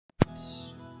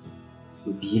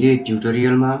भिरे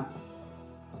ट्युटोरियलमा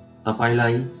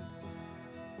तपाईलाई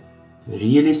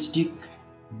realistic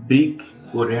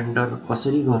ब्रिकको render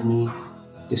कसरी गर्ने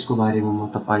त्यसको बारेमा म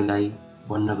तपाईलाई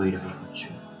भन्न गइरहेको छु।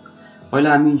 पहिला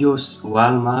हामी यो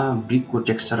वालमा ब्रिकको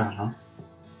टेक्सचर हालौं।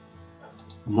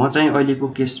 म चाहिँ अहिलेको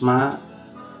केसमा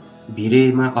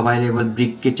भिरेमा अभाइलेबल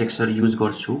ब्रिककै टेक्सचर युज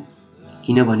गर्छु,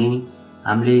 किनभने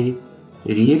हामीले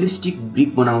रियलिस्टिक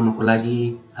ब्रिक बनाउनको लागि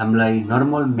हामीलाई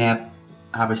नर्मल म्याप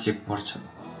आवश्यक पर्छ।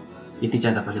 यति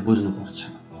चाहिँ तपाईले बुझ्नुपर्छ।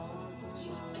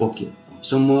 ओके,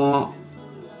 सो म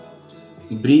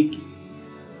ब्रिक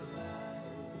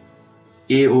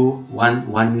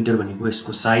AO1 मिटर भनेको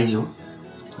यसको साइज हो।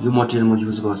 यो मटेरियल म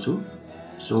युज गर्छु।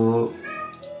 सो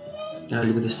यसलाई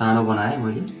अलिकति सानो बनाएँ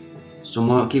मैले। सो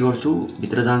म के गर्छु,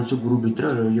 भित्र जान्छु, ग्रुप भित्र,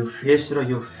 यो फेस र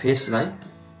यो फेसलाई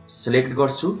सिलेक्ट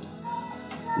गर्छु।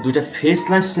 दुईटा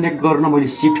फेसलाई सिलेक्ट गर्न मैले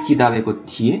शिफ्ट की दाबेको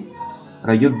थिएँ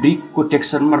र यो ब्रिकको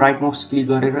टेक्सचरमा राइट माउस क्लिक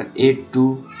गरेर एड टु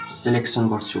सिलेक्सन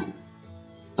गर्छु।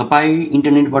 तपाई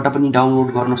इन्टरनेटबाट पनि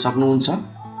डाउनलोड गर्न सक्नुहुन्छ,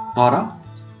 तर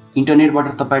इन्टरनेटबाट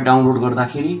तपाई डाउनलोड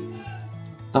गर्दाखेरि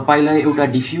तपाईलाई एउटा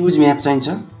डिफ्युज म्याप चाहिन्छ,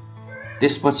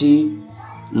 त्यसपछि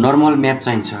नर्मल म्याप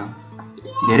चाहिन्छ।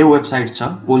 धेरै वेबसाइट छ,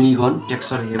 पोलिगन,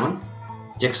 टेक्सचर हेवन,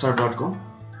 texture.com,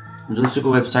 जुनसुकै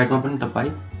वेबसाइटमा पनि तपाई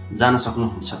जान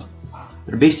सक्नुहुन्छ।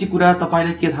 तर बेसिक कुरा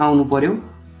तपाईलाई के थाहा हुनु पर्यो,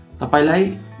 तपाईलाई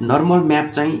नर्मल म्याप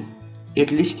चाहिँ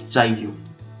एटलिस्ट चाहियो।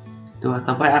 त्यो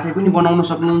तपाई आफै पनि बनाउन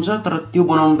सक्नुहुन्छ, तर त्यो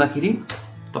बनाउँदाखेरि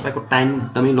तपाईको टाइम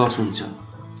एकदमै लस हुन्छ।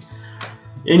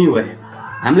 एनीवे,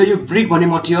 हामीले यो ब्रिक भन्ने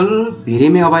मटेरियल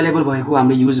भिरेमै अभाइलेबल भएको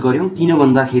हामीले युज गर्यौं, किन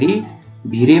भन्दाखेरि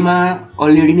भिरेमा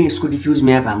अलरेडी नै यसको डिफ्युज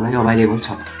म्याप हामीलाई अभाइलेबल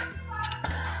छ।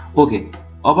 ओके,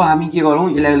 अब हामी के गरौँ,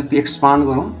 यसलाई अलिकति एक्सपान्ड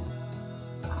गरौँ।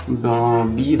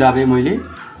 बी दाबे मैले,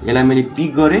 यसलाई मैले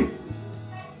पिक गरेँ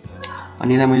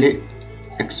अनि यसलाई मैले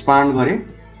एक्सपान्ड गरेँ।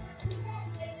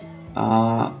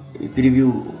 प्रिभ्यू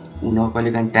हुन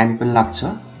कहिलेकाहीँ टाइम पनि लाग्छ।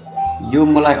 यो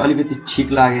मलाई अलिकति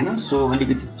ठिक लागेन, सो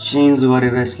अलिकति चेन्ज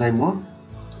गरेर यसलाई म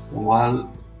वाल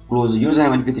क्लोज, यो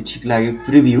चाहिँ अलिकति ठिक लाग्यो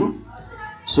प्रिभ्यू।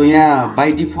 सो यहाँ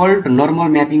by default normal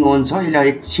mapping on छ। यसलाई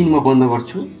एकछिन म बन्द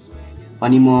गर्छु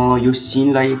अनि म यो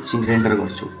सिनलाई एकछिन रेन्डर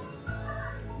गर्छु।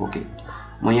 ओके,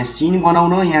 म यहाँ सिन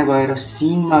बनाउन यहाँ गएर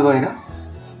सिनमा गएर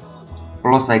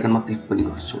प्लस आइकनमा क्लिक पनि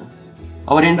गर्छु।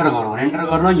 अब रेन्डर गरौँ। रेन्डर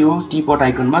गर्न यो टीपट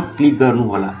आइकनमा क्लिक गर्नु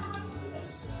होला।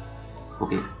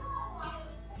 ओके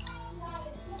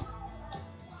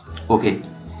ओके,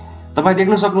 तपाई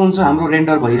देख्न सक्नुहुन्छ हाम्रो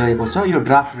रेन्डर भइरहेको छ। यो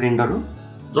ड्राफ्ट रेन्डर हो।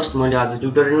 जस्ट मैले आज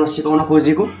ट्युटोरियलमा सिकाउन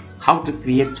खोजेको how to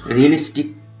create realistic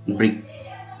brick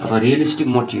अथवा रियलिस्टिक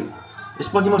मटेरियल।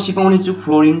 यसपछि म सिकाउने छु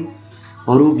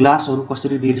फ्लोरिङहरु, ग्लासहरु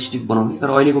कसरी रियलिस्टिक बनाउने। तर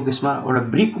अहिलेको केसमा एउटा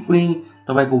ब्रिकको कुनै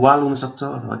तपाईको वाल हुन सक्छ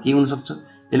अथवा के हुन सक्छ,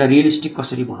 यसलाई रियलिस्टिक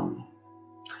कसरी बनाउने।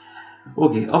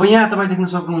 ओके, अब यहाँ तपाई देख्न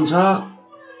सक्नुहुन्छ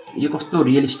यो कस्तो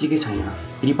रियलिस्टिकै छैन,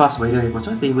 प्रिपास भइरहेको छ।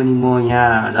 त्यही पनि म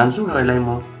यहाँ जान्छु र यसलाई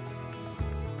म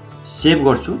सेभ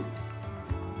गर्छु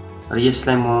र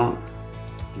यसलाई म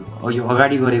यो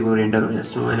अगाडि गरेको रेन्डर हो,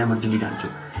 यसो यसलाई म डिलिट हान्छु।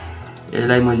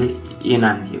 यसलाई मैले ए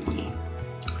नाम दिएको थिएँ।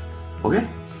 ओके,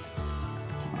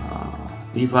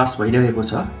 प्रिपास भइरहेको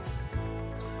छ।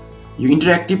 यो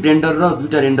इन्टरेक्टिभ रेन्डर र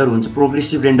दुईटा रेन्डर हुन्छ।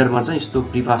 प्रोग्रेसिभ रेन्डरमा चाहिँ यस्तो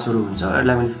प्रिपासहरु हुन्छ।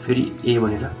 यसलाई मैले फेरि ए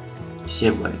भनेर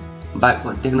सेभ गरेँ।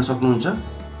 देख्न सक्नुहुन्छ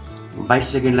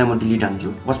 22 सेकेन्डलाई म डिलिट हान्छु।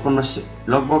 55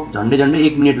 लगभग झन्डै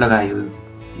 1 मिनेट लगायो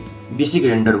बेसिक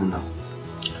रेन्डर हुन।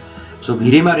 सो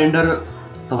भिरेमा रेन्डर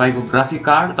तपाईको ग्राफिक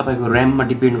कार्ड, तपाईको र्याममा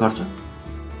डिपेन्ड गर्छ।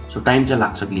 सो टाइम चाहिँ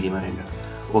लाग्छ भिरेमा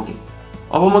रेन्डर। ओके,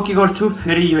 अब म के गर्छु,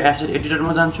 फेरि यो एसेट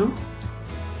एडिटरमा जान्छु।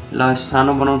 ल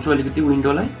सानो बनाउँछु अलिकति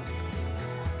विन्डोलाई।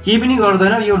 केही पनि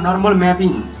गर्दैन, यो नर्मल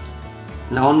म्यापिङ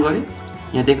अन गरे।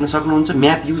 यहाँ देख्न सक्नुहुन्छ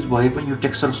म्याप युज भए पनि यो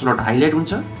टेक्सचर स्लट हाइलाइट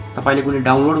हुन्छ। तपाईले कुनै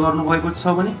डाउनलोड गर्नुभएको छ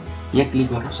भने यहाँ क्लिक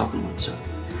गर्न सक्नुहुन्छ।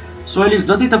 सो अहिले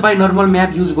जति तपाई नर्मल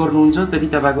म्याप युज गर्नुहुन्छ त्यति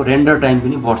तपाईको रेन्डर टाइम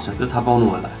पनि बढ्छ, त्यो थाहा पाउनु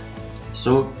होला।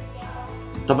 सो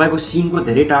तपाईको सिनको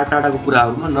धेरै टाढाको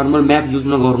कुराहरुमा नर्मल म्याप युज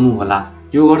नगर्नु होला।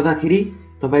 त्यो गर्दाखेरि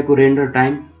तपाईको रेन्डर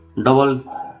टाइम डबल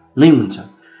नै हुन्छ।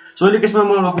 सो अहिले केसमा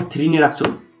म अब 3 नै राख्छु।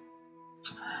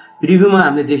 प्रिभ्यूमा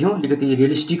हामीले देख्यौं अलिकति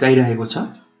रियलिस्टिक आइरहेको छ।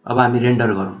 अब हामी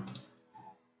रेन्डर गरौँ।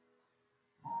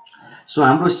 सो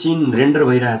हाम्रो सिन रेन्डर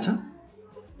भइरहेछ।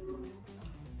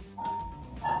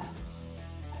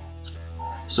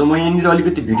 सो म यहाँनिर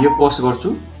अलिकति भिडियो पज गर्छु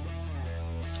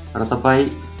र तपाई,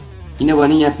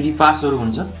 किनभने यहाँ प्रिपासहरु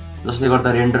हुन्छ जसले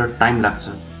गर्दा रेन्डर टाइम लाग्छ।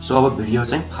 सो अब भिडियो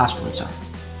चाहिँ फास्ट हुन्छ।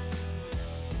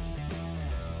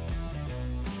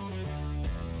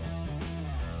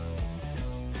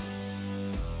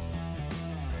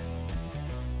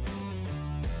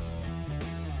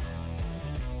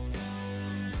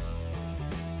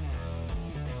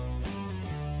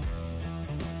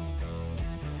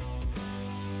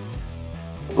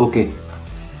 ओके,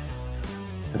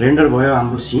 रेन्डर भयो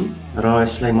हाम्रो सिन र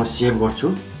यसलाई म सेभ गर्छु।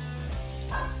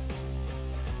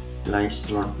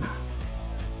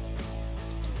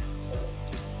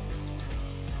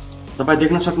 तपाईं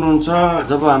देख्न सक्नुहुन्छ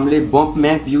जब हामीले बम्प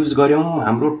म्याप युज गर्यौं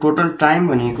हाम्रो टोटल टाइम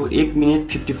भनेको 1 मिनेट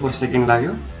 54 सेकेन्ड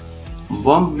लाग्यो।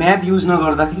 बम्प म्याप युज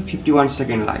नगर्दाखेरि 51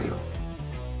 सेकेन्ड लाग्यो।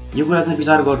 यो कुरा चाहिँ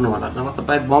विचार गर्नु होला। जब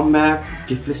तपाईं बम्प म्याप,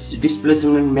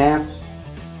 डिस्प्लेसमेन्ट म्याप,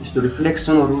 यस्तो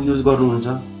रिफ्लेक्सनहरु युज गर्नुहुन्छ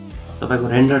तपाईको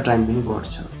रेन्डर टाइम पनि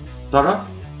बढ्छ। तर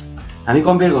हामी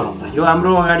कम्पेयर गरौँ त, यो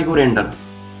हाम्रो अगाडिको रेन्डर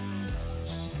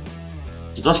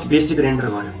जस्ट बेसिक रेन्डर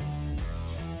गर्यो।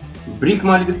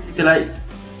 ब्रिकमा अलिकति त्यसलाई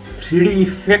 3D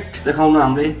इफेक्ट देखाउन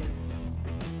हामीले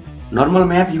नर्मल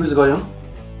म्याप युज गर्यौं,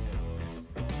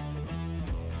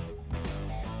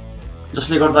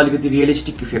 जसले गर्दा अलिकति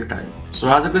रियलिस्टिक इफेक्ट आयो। सो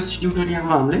आजको यस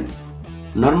ट्युटोरियलमा हामीले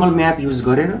नर्मल म्याप युज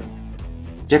गरेर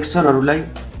टेक्सचरहरूलाई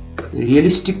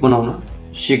रियलिस्टिक बनाउन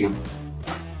सिक्यौं।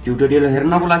 ट्युटोरियल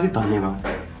हेर्नको लागि धन्यवाद।